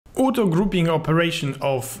Auto-grouping operation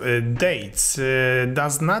of dates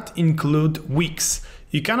does not include weeks.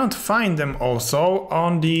 You cannot find them also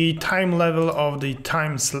on the time level of the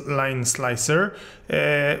timeline slicer.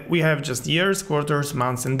 We have just years, quarters,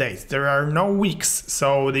 months and days. There are no weeks,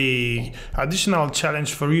 so the additional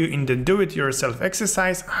challenge for you in the do-it-yourself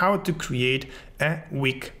exercise, how to create a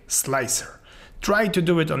week slicer. Try to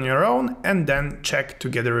do it on your own and then check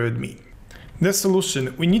together with me. The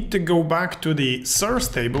solution: we need to go back to the source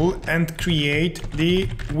table and create the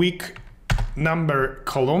week number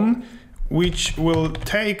column, which will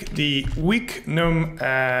take the week num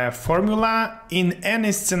formula in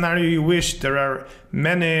any scenario you wish. There are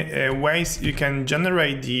many ways you can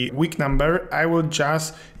generate the week number. I will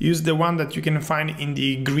just use the one that you can find in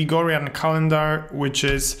the Gregorian calendar, which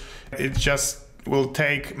is, it just will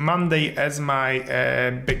take Monday as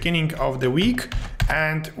my beginning of the week,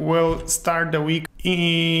 and will start the week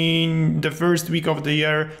in the first week of the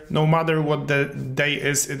year. No matter what the day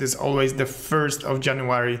is, it is always the 1st of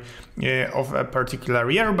January of a particular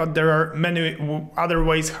year, but there are many other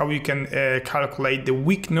ways how you can calculate the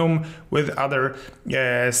week num with other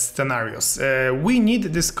scenarios. We need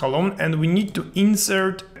this column and we need to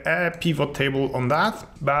insert a pivot table on that,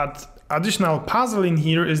 but additional puzzle in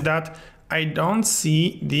here is that I don't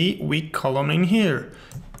see the week column in here.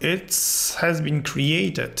 It has been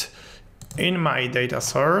created in my data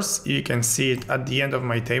source. You can see it at the end of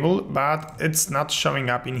my table, but it's not showing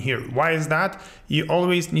up in here. Why is that? You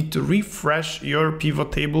always need to refresh your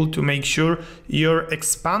pivot table to make sure your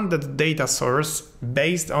expanded data source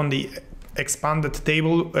based on the expanded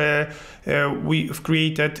table we've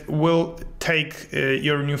created will take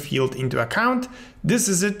your new field into account. This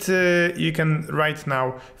is it. You can right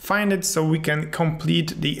now find it, so we can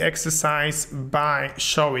complete the exercise by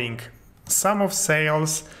showing sum of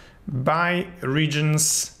sales by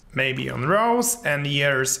regions, maybe on rows, and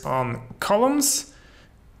years on columns.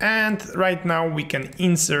 And right now we can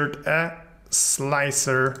insert a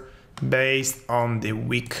slicer based on the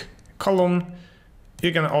week column.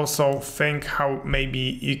 You can also think how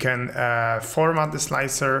maybe you can format the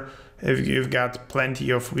slicer. If you've got plenty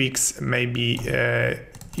of weeks, maybe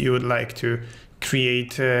you would like to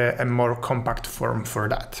create a more compact form for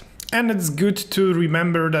that. And it's good to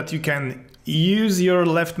remember that you can use your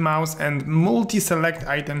left mouse and multi-select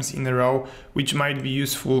items in a row, which might be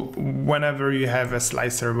useful whenever you have a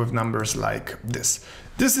slicer with numbers like this.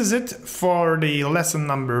 This is it for the lesson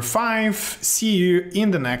number 5. See you in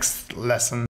the next lesson.